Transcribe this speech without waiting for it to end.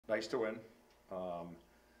Nice to win.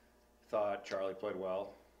 Thought Charlie played well.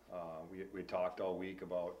 We talked all week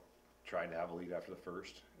about trying to have a lead after the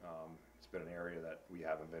first. It's been an area that we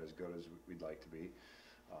haven't been as good as we'd like to be.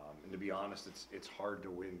 And to be honest, it's hard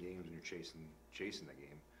to win games when you're chasing the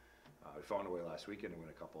game. We found a way last weekend to win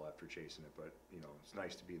a couple after chasing it, but it's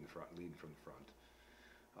nice to be in the front, leading from the front.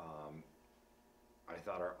 I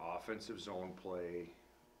thought our offensive zone play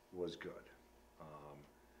was good.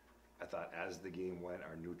 I thought as the game went,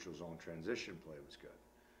 our neutral zone transition play was good.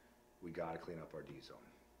 We got to clean up our D zone.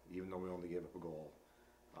 Even though we only gave up a goal,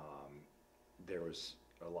 there was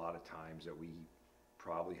a lot of times that we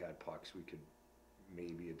probably had pucks we could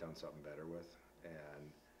maybe have done something better with,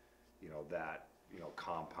 and that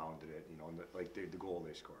compounded it. Like the goal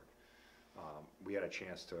they scored, we had a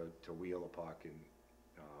chance to wheel a puck, and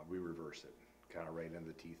we reversed it, kind of right into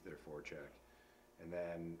the teeth of their forecheck. And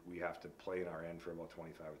then we have to play in our end for about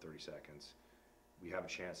 25 or 30 seconds. We have a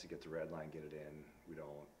chance to get the red line, get it in. We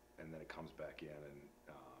don't, and then it comes back in, and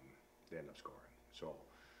they end up scoring. So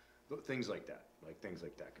things like that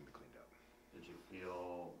can be cleaned up. Did you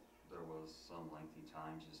feel there was some lengthy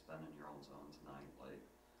times you spent in your own zone tonight, like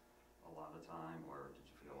a lot of time, or did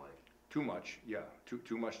you feel like too much? Yeah,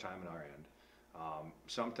 too much time in our end.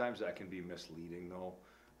 Sometimes that can be misleading though,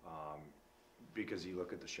 because you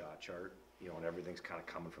look at the shot chart, and everything's kind of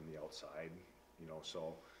coming from the outside,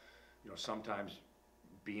 so sometimes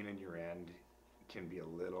being in your end can be a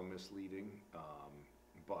little misleading,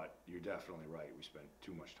 but you're definitely right. We spent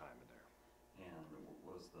too much time in there. And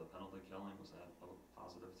was the penalty killing, was that a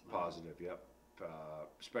positive tonight? Positive, yep.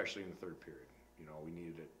 Especially in the third period. We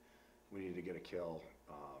needed it. We needed to get a kill,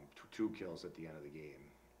 two kills at the end of the game,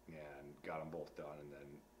 and got them both done,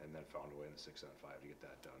 and then found a way in the 6-on-5 to get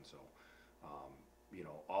that done. So,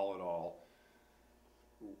 all in all,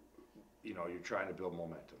 you're trying to build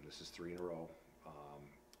momentum. This is 3 in a row.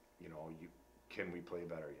 Can we play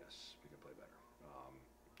better? Yes, we can play better.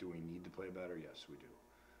 Do we need to play better? Yes, we do.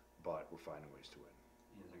 But we're finding ways to win.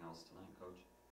 Anything else tonight, Coach?